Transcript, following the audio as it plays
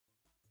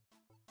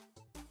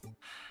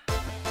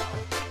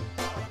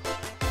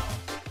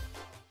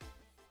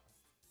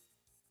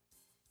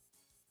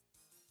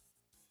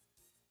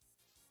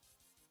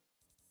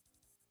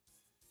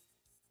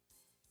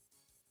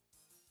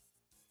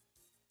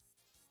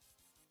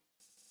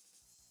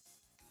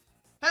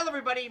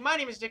everybody, my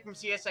name is Dick from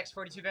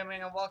CSX42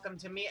 Gaming, and welcome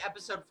to me,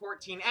 episode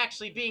 14,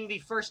 actually being the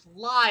first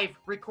live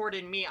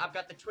recorded me. I've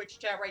got the Twitch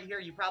chat right here.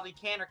 You probably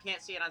can or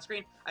can't see it on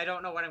screen. I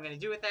don't know what I'm going to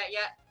do with that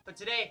yet, but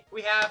today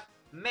we have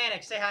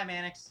Manix. Say hi,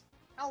 Manix.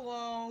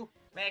 Hello.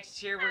 Manix is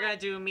here. We're going to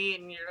do a meet,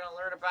 and you're going to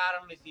learn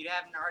about him if you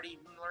haven't already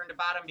learned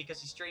about him,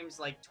 because he streams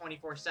like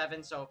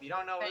 24/7, so if you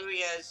don't know who he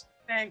is...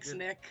 Thanks,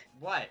 Nick.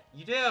 What?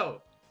 You do?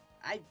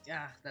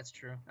 That's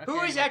true. Okay,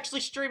 who is actually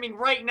streaming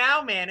right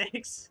now,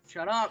 Manix?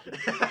 Shut up.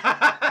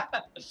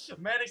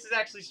 Manix is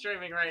actually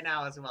streaming right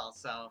now as well,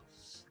 so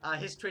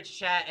his Twitch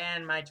chat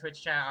and my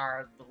Twitch chat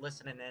are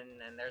listening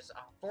in, and there's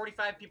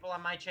 45 people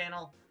on my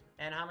channel,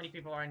 and how many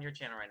people are on your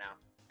channel right now?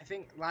 I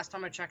think last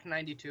time I checked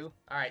 92.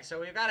 Alright, so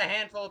we've got a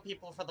handful of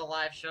people for the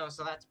live show,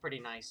 so that's pretty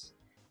nice.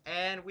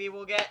 And we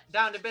will get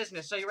down to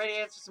business. So you ready to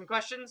answer some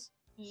questions?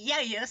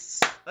 Yes.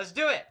 Let's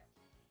do it!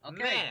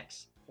 Okay.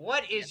 Manix,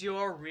 what is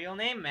your real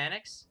name,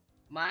 Manix?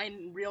 My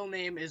real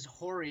name is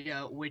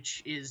Horia,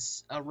 which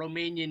is a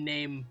Romanian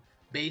name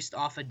based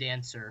off a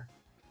dancer.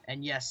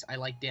 And yes, I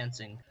like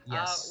dancing.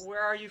 Yes.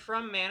 Where are you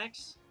from,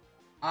 Manix?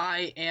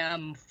 I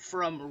am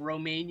from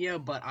Romania,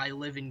 but I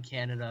live in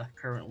Canada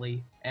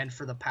currently, and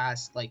for the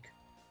past, like,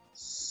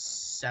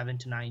 7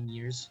 to 9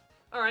 years.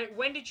 Alright,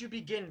 when did you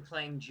begin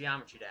playing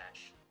Geometry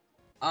Dash?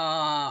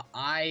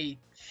 I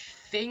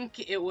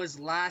think it was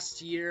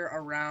last year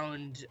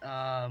around,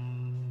 I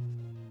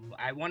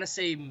want to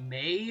say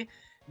May,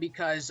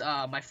 because,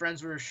 my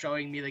friends were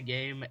showing me the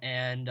game,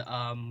 and,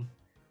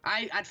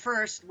 at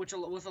first, with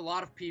a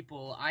lot of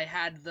people, I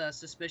had the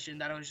suspicion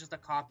that it was just a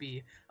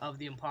copy of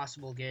the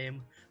Impossible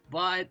game,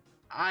 but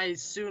I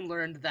soon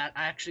learned that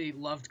I actually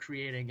loved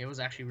creating. It was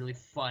actually really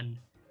fun.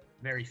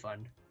 Very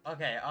fun.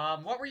 Okay,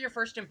 what were your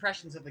first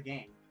impressions of the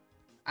game?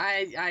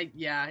 I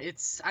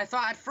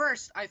thought at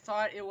first, I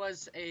thought it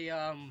was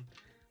a,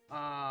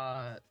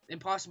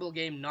 Impossible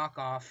game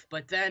knockoff,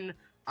 but then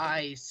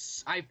I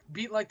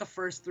beat like the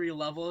first 3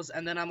 levels,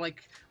 and then I'm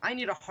like, I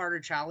need a harder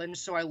challenge,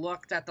 so I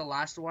looked at the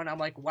last one. I'm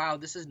like, wow,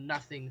 this is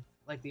nothing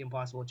like the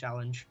Impossible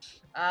challenge.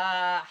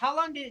 How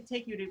long did it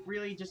take you to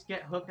really just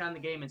get hooked on the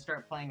game and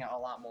start playing it a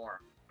lot more?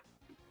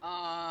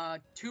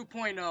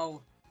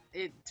 2.0.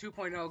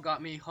 2.0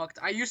 got me hooked.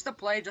 I used to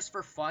play just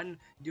for fun,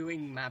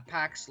 doing map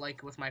packs,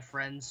 like with my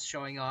friends,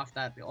 showing off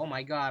that, oh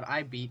my god,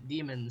 I beat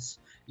demons.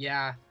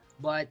 Yeah,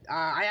 but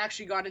I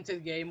actually got into the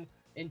game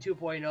in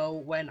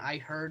 2.0 when I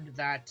heard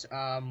that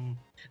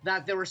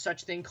that there was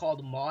such thing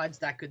called mods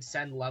that could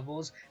send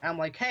levels, and I'm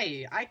like,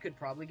 hey, I could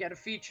probably get a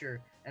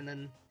feature. And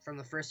then from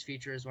the first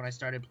feature is when I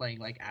started playing,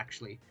 like,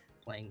 actually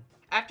playing.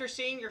 After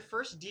seeing your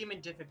first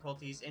demon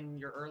difficulties in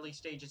your early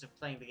stages of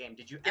playing the game,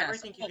 did you ever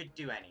think you could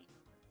do any?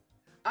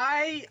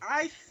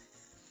 I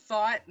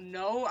thought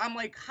no. I'm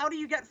like, how do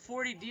you get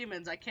 40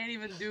 demons? I can't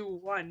even do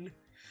one.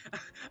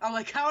 I'm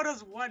like, how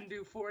does one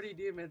do 40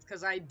 demons?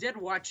 Because I did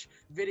watch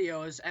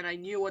videos, and I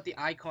knew what the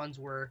icons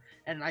were,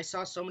 and I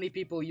saw so many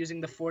people using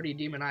the 40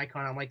 demon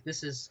icon. I'm like,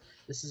 this is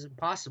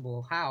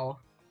impossible. How?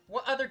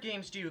 What other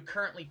games do you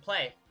currently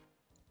play?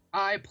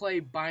 I play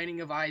Binding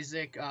of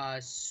Isaac,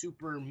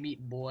 Super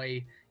Meat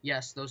Boy.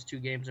 Yes, those 2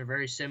 games are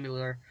very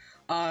similar.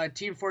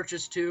 Team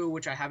Fortress 2,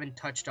 which I haven't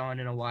touched on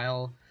in a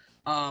while.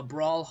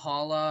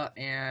 Brawlhalla,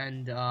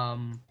 and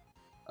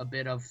a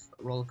bit of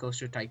Roller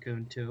Coaster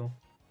Tycoon 2.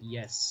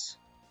 Yes.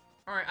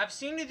 Alright, I've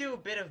seen you do a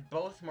bit of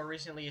both more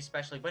recently,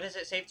 especially, but is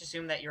it safe to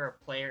assume that you're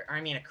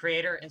a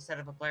creator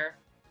instead of a player?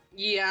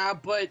 Yeah,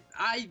 but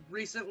I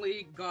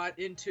recently got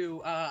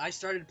into, I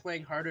started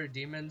playing harder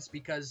demons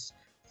because,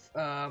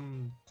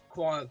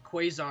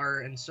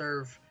 Quasar and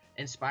Serve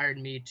inspired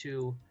me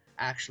to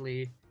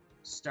actually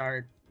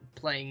start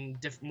playing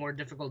more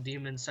difficult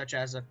demons, such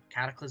as a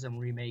Cataclysm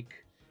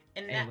remake.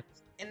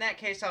 In that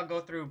case, I'll go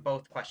through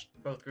both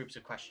groups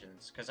of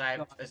questions, because I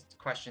have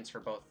questions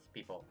for both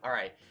people.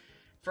 Alright.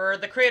 For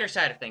the creator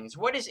side of things,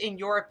 what is, in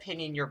your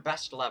opinion, your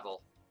best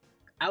level?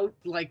 Out,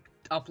 like,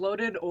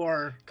 uploaded,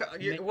 or...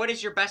 What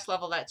is your best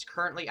level that's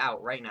currently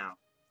out right now?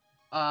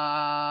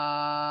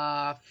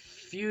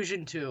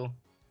 Fusion 2.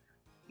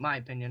 My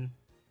opinion.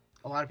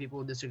 A lot of people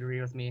would disagree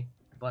with me,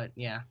 but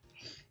yeah.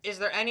 Is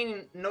there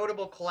any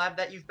notable collab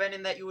that you've been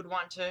in that you would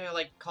want to,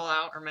 like, call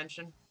out or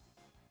mention?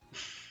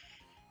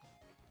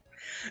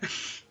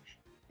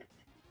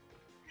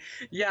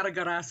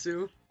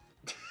 Yaragarasu.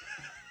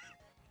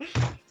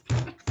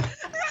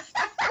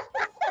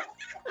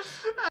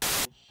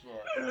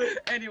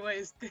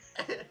 Anyways.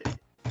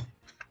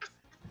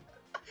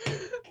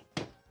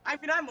 I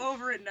mean, I'm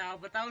over it now,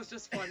 but that was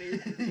just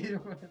funny.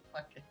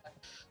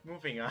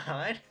 Moving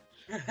on.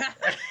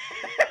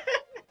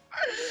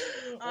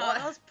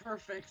 That was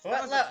perfect.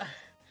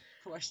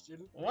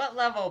 Question. What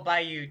level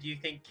by you do you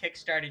think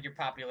kickstarted your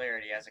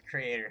popularity as a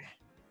creator?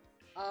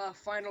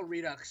 Final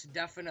Redux,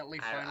 definitely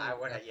Final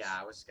Redux.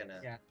 Yeah, I was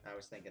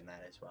thinking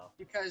that as well.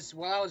 Because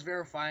while I was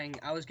verifying,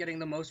 I was getting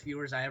the most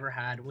viewers I ever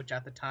had, which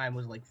at the time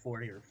was like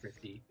 40 or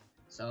 50.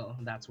 So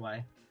that's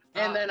why.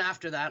 And then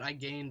after that, I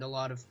gained a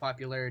lot of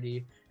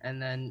popularity,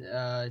 and then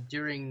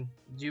during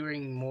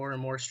more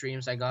and more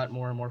streams, I got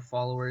more and more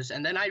followers,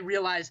 and then I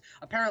realized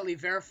apparently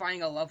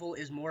verifying a level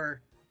is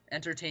more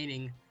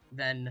entertaining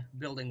than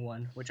building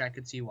one, which I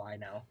could see why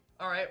now.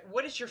 All right,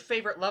 what is your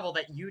favorite level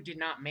that you did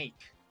not make?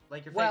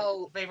 Like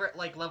your favorite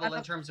like level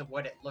in terms of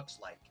what it looks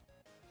like.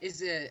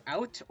 Is it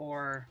out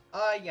or?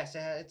 Yes,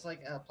 it's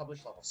like a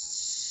published level.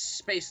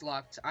 Space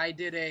Locked. I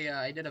did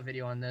a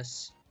video on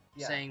this,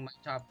 saying my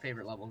top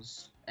favorite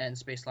levels, and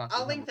Space Locked.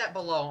 I'll link that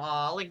below.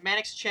 I'll link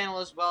Manix' channel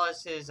as well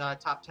as his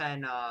top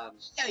 10.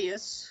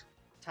 Yes.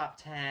 Top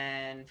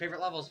 10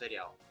 favorite levels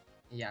video.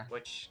 Yeah.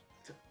 Which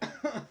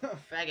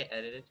faggot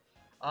edited.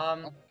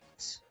 I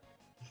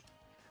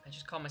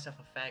just call myself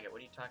a faggot.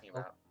 What are you talking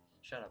about?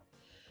 Shut up.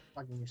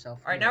 Fucking yourself.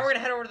 All right, now we're gonna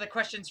head over to the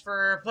questions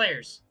for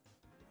players.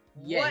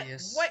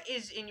 Yes. What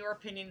is, in your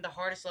opinion, the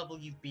hardest level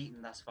you've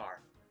beaten thus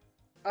far?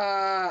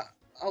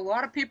 A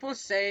lot of people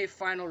say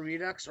Final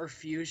Redux or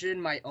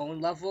Fusion, my own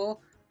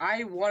level.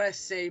 I want to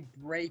say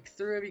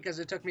Breakthrough because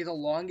it took me the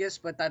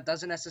longest, but that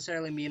doesn't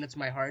necessarily mean it's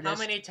my hardest. How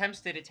many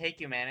attempts did it take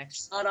you,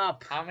 Manix? Shut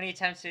up. How many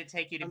attempts did it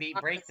take you to beat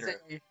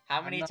Breakthrough?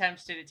 How many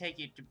attempts did it take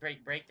you to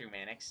break Breakthrough,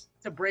 Manix?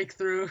 To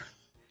Breakthrough.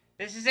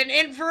 This is an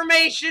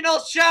informational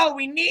show!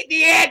 We need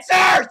the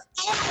answers!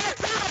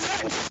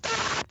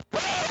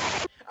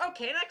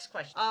 Okay, next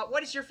question.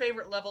 What is your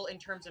favorite level in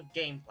terms of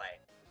gameplay?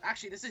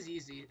 Actually, this is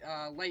easy.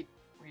 Wait,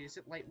 is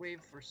it Light Wave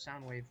or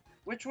Sound Wave?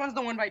 Which one's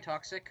the one by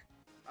Toxic?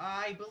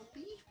 I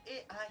believe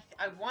it.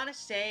 I want to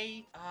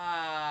say.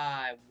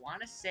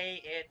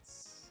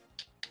 It's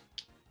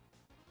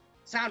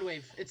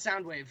Soundwave. It's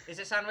Soundwave. Is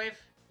it Soundwave?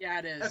 Yeah,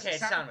 it is. Okay,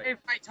 Soundwave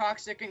by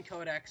Toxic and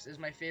Codex is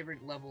my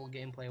favorite level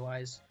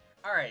gameplay-wise.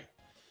 All right,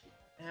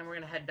 and we're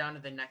gonna head down to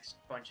the next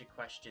bunch of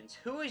questions.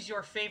 Who is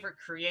your favorite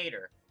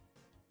creator?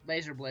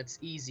 Laser Blitz,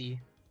 easy.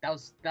 That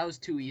was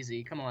too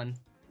easy. Come on.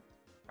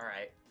 All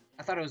right.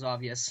 I thought it was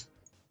obvious.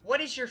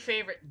 What is your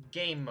favorite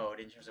game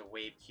mode in terms of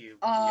Wave Cube,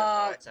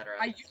 etc.?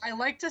 I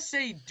like to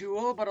say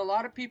dual, but a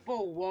lot of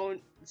people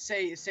won't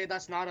say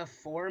that's not a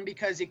form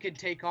because it could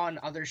take on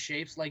other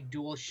shapes like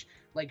dual,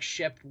 like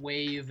ship,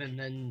 wave, and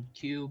then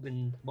cube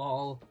and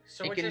ball.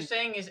 So what you're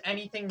saying is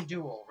anything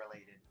dual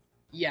related?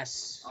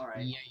 Yes. All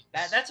right.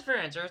 Yes. That's a fair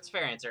answer. It's a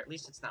fair answer. At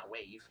least it's not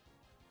wave.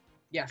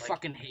 Yeah,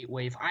 fucking hate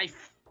wave.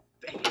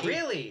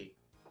 Really?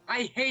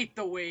 I hate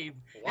the wave.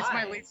 Why? It's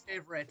my least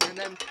favorite, and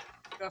then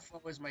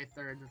UFO was my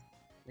third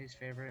least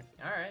favorite.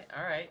 All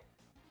right.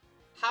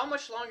 How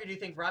much longer do you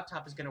think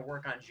RobTop is gonna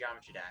work on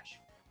Geometry Dash?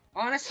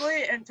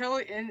 Honestly,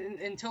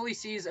 until he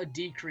sees a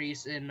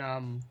decrease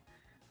in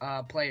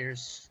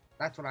players.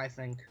 That's what I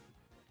think.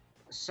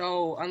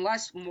 So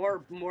unless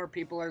more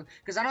people are,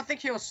 because I don't think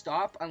he'll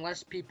stop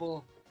unless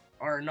people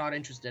are not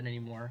interested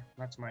anymore.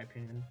 That's my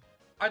opinion.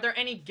 Are there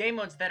any game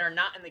modes that are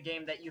not in the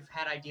game that you've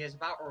had ideas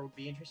about or would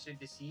be interested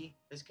to see?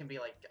 This can be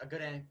like a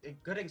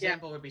good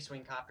example would be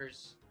Swing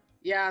Copters.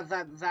 Yeah,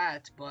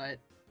 that, but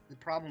the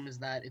problem is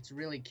that it's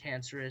really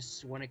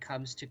cancerous when it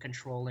comes to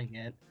controlling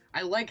it.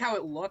 I like how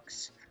it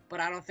looks, but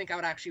I don't think I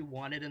would actually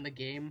want it in the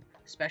game,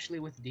 especially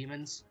with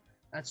demons.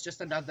 That's just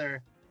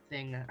another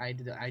thing I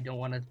don't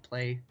want to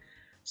play.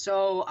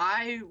 So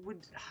I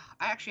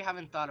actually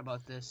haven't thought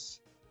about this.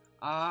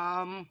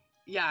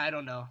 Yeah, I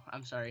don't know.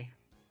 I'm sorry.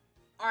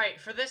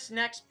 Alright, for this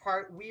next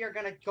part, we are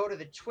going to go to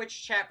the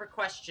Twitch chat for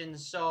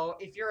questions. So,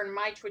 if you're in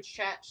my Twitch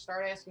chat,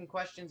 start asking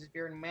questions. If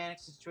you're in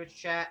Manix's Twitch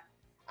chat,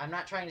 I'm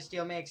not trying to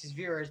steal Manix's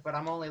viewers, but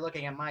I'm only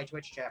looking at my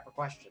Twitch chat for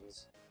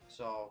questions.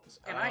 So,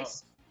 can I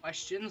see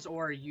questions,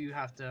 or you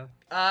have to?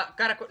 I'm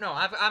going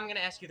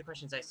to ask you the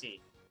questions I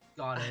see.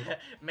 Got it.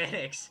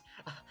 Manix,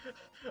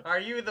 are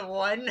you the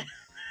one?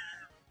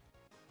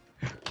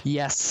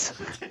 Yes.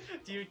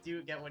 do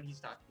you get what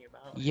he's talking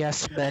about?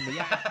 Yes, man.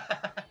 Yeah.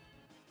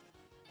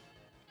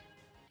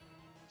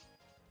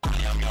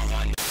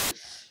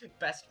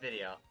 Best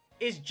video.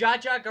 Is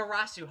Jaja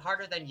Garasu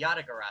harder than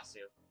Yada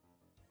Garasu?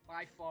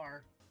 By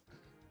far.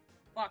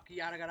 Fuck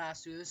Yada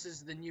Garasu. This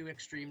is the new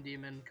extreme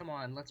demon. Come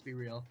on, let's be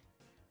real.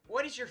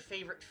 What is your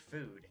favorite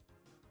food?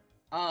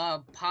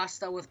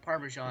 Pasta with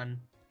Parmesan.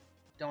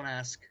 Don't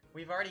ask.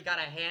 We've already got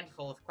a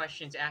handful of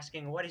questions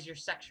asking what is your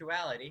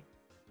sexuality?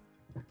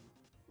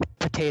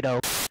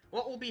 Potato.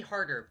 What will be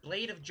harder,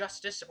 Blade of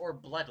Justice or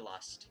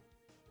Bloodlust?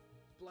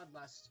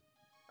 Bloodlust.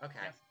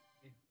 Okay.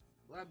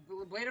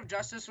 Blade of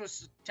Justice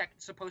was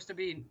supposed to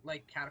be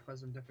like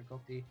Cataclysm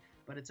difficulty,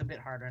 but it's a bit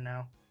harder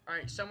now.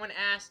 Alright, someone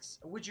asks,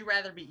 would you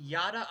rather be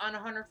Yada on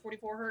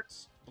 144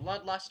 Hz,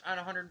 Bloodlust on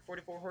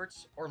 144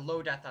 Hz, or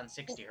Low Death on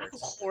 60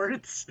 Hz?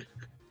 Hertz?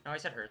 No, I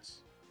said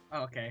Hertz.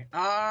 Okay.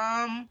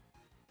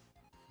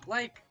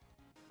 Like,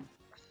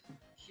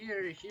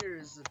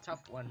 here's a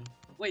tough one.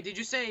 Wait,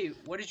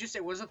 what did you say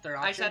was the third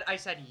option? I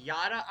said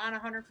Yada on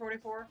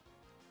 144,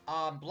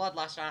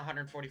 Bloodlust on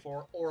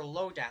 144, or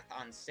Low Death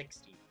on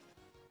 60.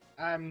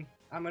 I'm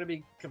gonna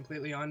be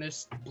completely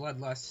honest,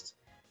 Bloodlust,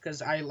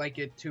 because I like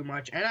it too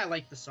much, and I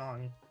like the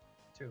song,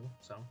 too,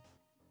 so.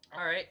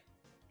 Alright.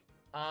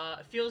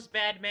 Feels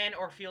bad man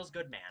or feels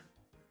good man?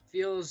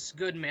 Feels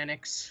good,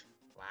 Manix.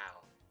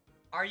 Wow.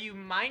 Are you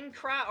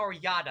Minecraft or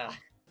Yada?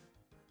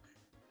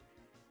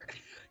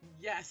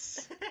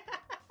 Yes.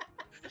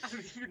 I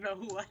don't even know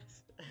what.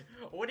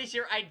 What is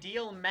your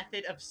ideal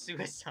method of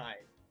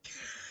suicide?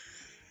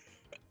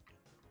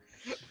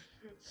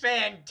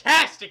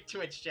 Fantastic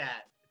Twitch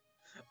chat!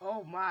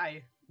 Oh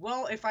my.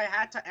 Well, if I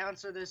had to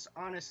answer this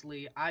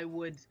honestly, I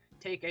would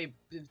take a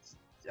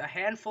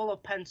handful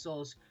of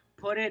pencils,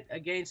 put it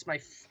against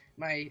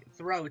my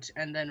throat,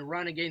 and then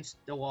run against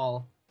the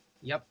wall.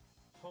 Yep.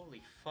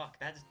 Holy fuck,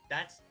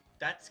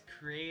 that's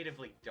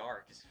creatively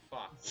dark as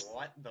fuck.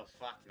 What the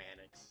fuck,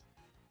 Manix?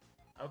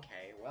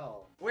 Okay,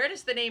 well, where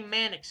does the name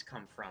Manix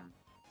come from?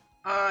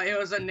 It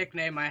was a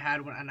nickname I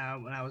had when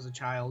I was a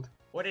child.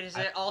 What is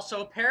it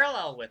also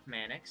parallel with,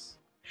 Manix?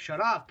 Shut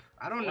up!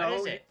 I don't know. What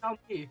is it? Tell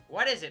me.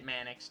 What is it,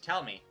 Manix?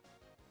 Tell me.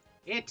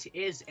 It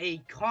is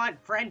a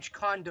French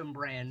condom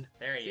brand.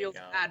 There you Feels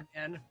go. bad,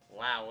 man.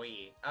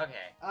 Wowee.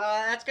 Okay.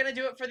 That's gonna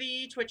do it for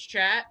the Twitch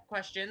chat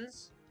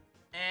questions.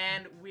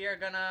 And we are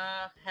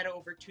gonna head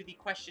over to the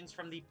questions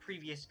from the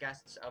previous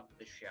guests of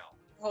the show.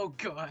 Oh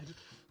god.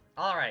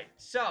 Alright,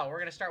 so we're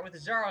gonna start with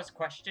Zaro's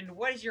question.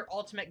 What is your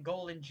ultimate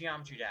goal in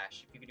Geometry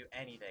Dash, if you could do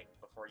anything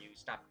before you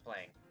stop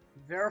playing?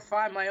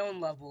 Verify my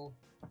own level.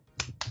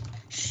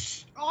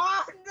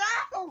 Oh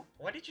no!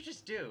 What did you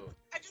just do?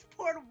 I just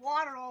poured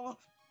water all over.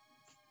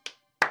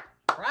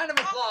 Round of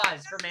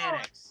applause for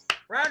Manix.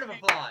 Round of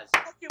applause.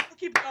 We'll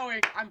keep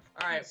going.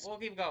 Alright, we'll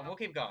keep going. We'll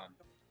keep going.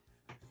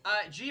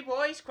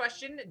 G-Boy's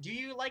question, do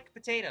you like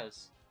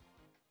potatoes?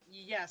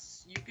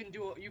 Yes, you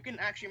can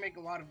actually make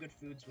a lot of good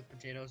foods with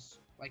potatoes.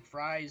 Like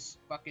fries,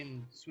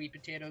 fucking sweet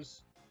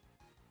potatoes.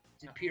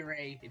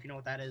 Puree, if you know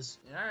what that is.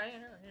 Alright.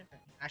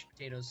 Mashed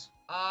potatoes.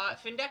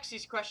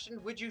 Findexi's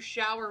question, would you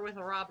shower with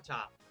a Rob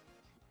Top?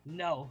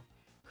 No.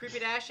 Creepy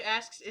Dash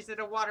asks, is it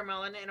a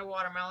watermelon in a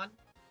watermelon?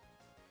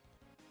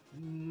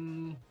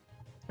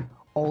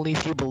 Only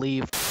if you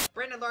believe.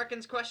 Brandon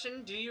Larkin's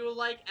question, do you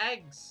like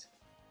eggs?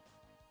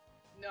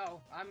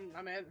 No,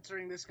 I'm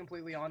answering this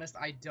completely honest.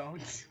 I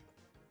don't.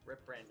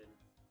 Rip Brandon.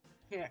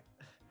 Yeah.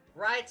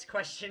 Riot's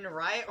question,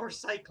 Riot or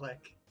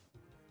Cyclic?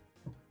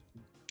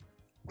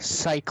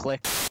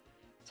 Cyclic.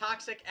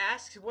 Toxic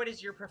asks, what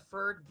is your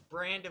preferred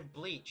brand of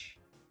bleach?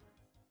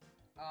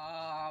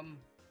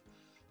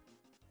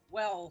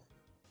 Well,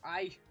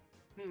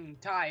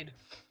 Tide.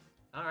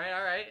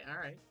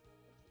 Alright.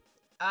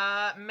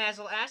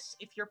 Mazel asks,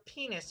 if your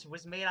penis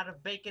was made out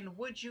of bacon,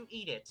 would you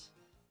eat it?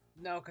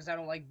 No, because I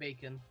don't like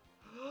bacon.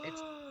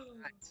 It's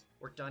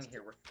We're done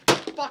here. We're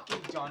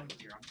fucking done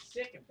here. I'm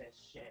sick of this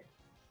shit.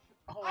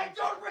 Oh, I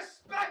don't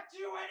respect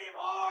you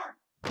anymore!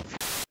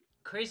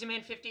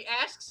 CrazyMan50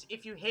 asks,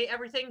 if you hate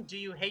everything, do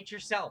you hate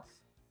yourself?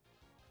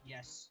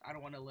 Yes, I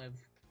don't want to live.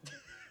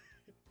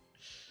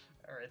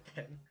 Alright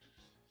then.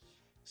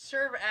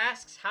 Serve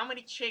asks, how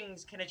many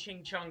chings can a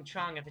ching chong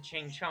chong if a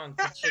ching chong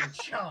could ching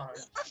chong?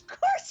 Of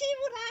course he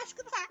would ask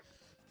that!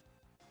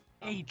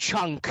 A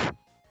chunk.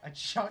 A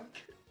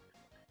chunk?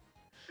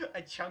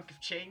 A chunk of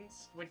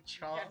chings would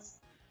chong? Yes.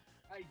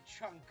 A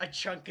chunk. A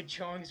chunk of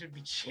chongs would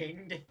be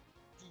chinged?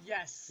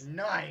 Yes.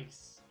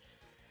 Nice.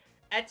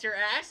 Etzer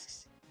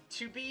asks,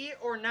 to be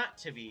or not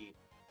to be?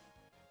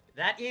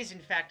 That is, in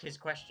fact, his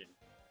question.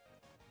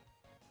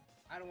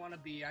 I don't want to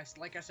be.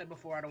 Like I said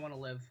before, I don't want to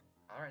live.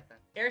 Alright then.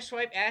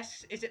 Airswipe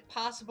asks, is it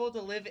possible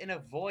to live in a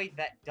void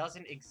that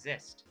doesn't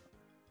exist?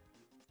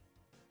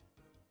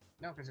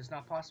 No, because it's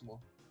not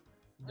possible.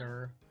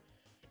 Durr.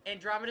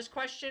 Andromeda's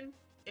question,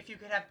 if you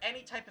could have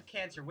any type of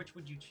cancer, which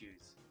would you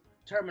choose?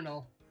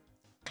 Terminal.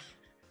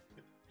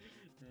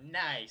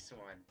 Nice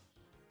one.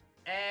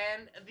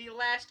 And the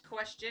last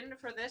question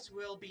for this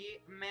will be,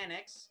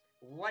 Manix,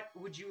 what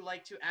would you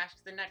like to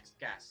ask the next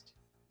guest?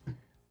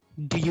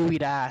 Do you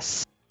eat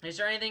ass? Is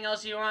there anything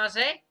else you want to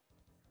say?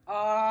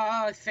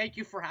 Thank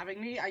you for having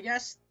me, I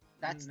guess.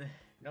 That's...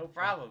 No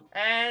problem.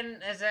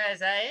 And as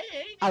I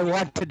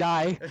want to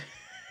die.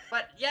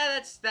 But yeah,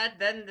 that's that.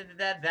 Then in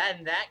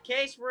that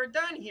case, we're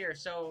done here.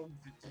 So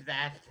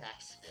that's.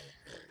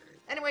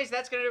 Anyways,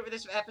 that's gonna do it for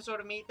this episode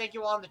of me. Thank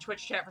you all in the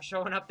Twitch chat for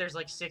showing up. There's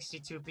like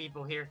 62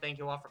 people here. Thank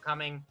you all for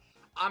coming.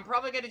 I'm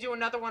probably gonna do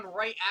another one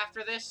right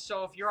after this.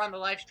 So if you're on the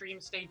live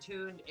stream, stay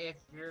tuned. If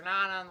you're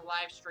not on the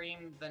live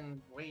stream,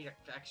 then wait an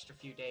extra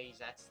few days.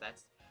 That's the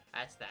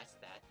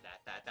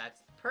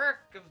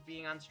perk of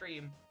being on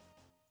stream.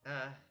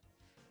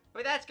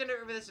 But that's gonna do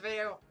it for this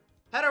video.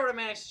 Head over to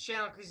Manix's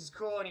channel because he's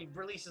cool and he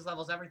releases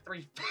levels every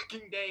 3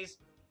 fucking days.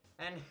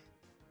 And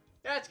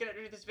that's gonna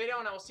do this video,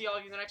 and I will see all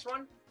of you in the next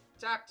one.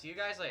 Talk to you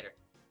guys later.